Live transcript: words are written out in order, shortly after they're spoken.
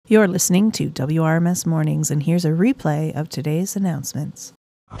You're listening to WRMS Mornings, and here's a replay of today's announcements.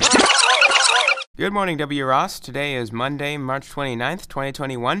 Good morning, W. Ross. Today is Monday, March 29th,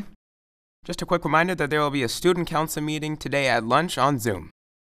 2021. Just a quick reminder that there will be a student council meeting today at lunch on Zoom.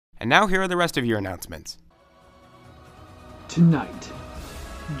 And now here are the rest of your announcements. Tonight,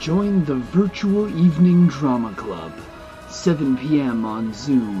 join the Virtual Evening Drama Club, 7 p.m. on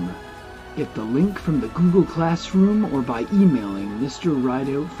Zoom. Get the link from the Google Classroom or by emailing Mr.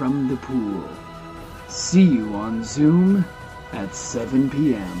 Rideout from the pool. See you on Zoom at 7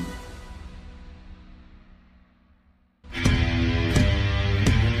 p.m.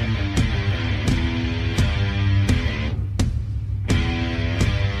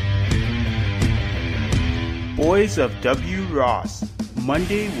 Boys of W. Ross,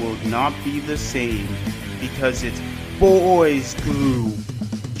 Monday will not be the same because it's Boys Group.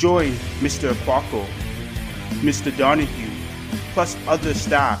 Join Mr. Fockel, Mr. Donahue, plus other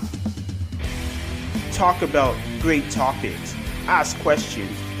staff. Talk about great topics, ask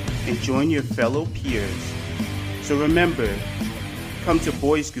questions, and join your fellow peers. So remember, come to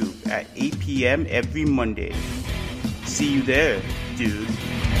Boys Group at 8 p.m. every Monday. See you there, dude.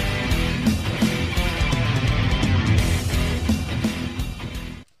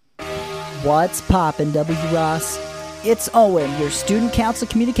 What's poppin', W. Ross? It's Owen, your Student Council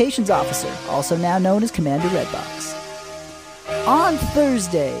Communications Officer, also now known as Commander Redbox. On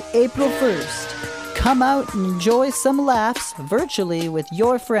Thursday, April 1st, come out and enjoy some laughs virtually with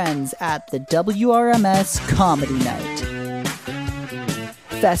your friends at the WRMS Comedy Night.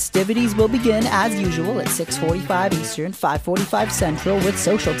 Festivities will begin as usual at 6:45 Eastern, 5:45 Central with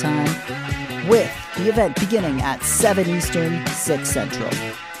social time, with the event beginning at 7 Eastern, 6 Central.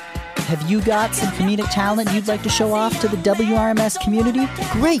 Have you got some comedic talent you'd like to show off to the WRMS community?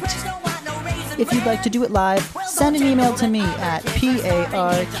 Great! If you'd like to do it live, send an email to me at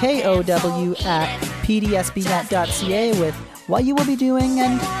parkow@pdsbnet.ca with what you will be doing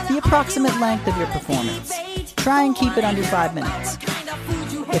and the approximate length of your performance. Try and keep it under 5 minutes.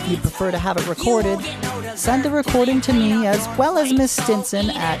 If you prefer to have it recorded, send the recording to me as well as Miss Stinson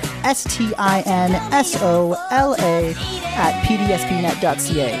at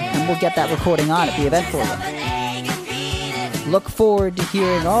stinsola@pdsbnet.ca, and we'll get that recording on at the event for you. Look forward to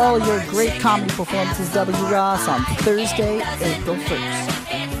hearing all your great comedy performances, W. Ross, on Thursday, April 1st.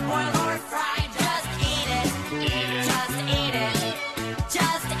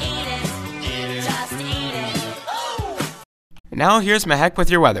 And now here's Mahek with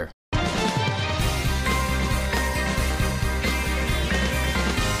your weather.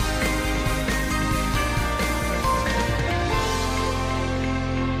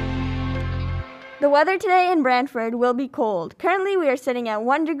 The weather today in Brantford will be cold. Currently we are sitting at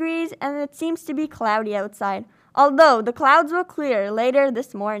 1 degree and it seems to be cloudy outside. Although the clouds will clear later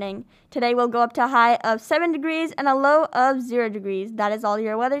this morning. Today we'll go up to a high of 7 degrees and a low of 0 degrees. That is all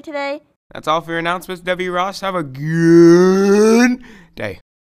your weather today. That's all for your announcements, W. Ross. Have a good day.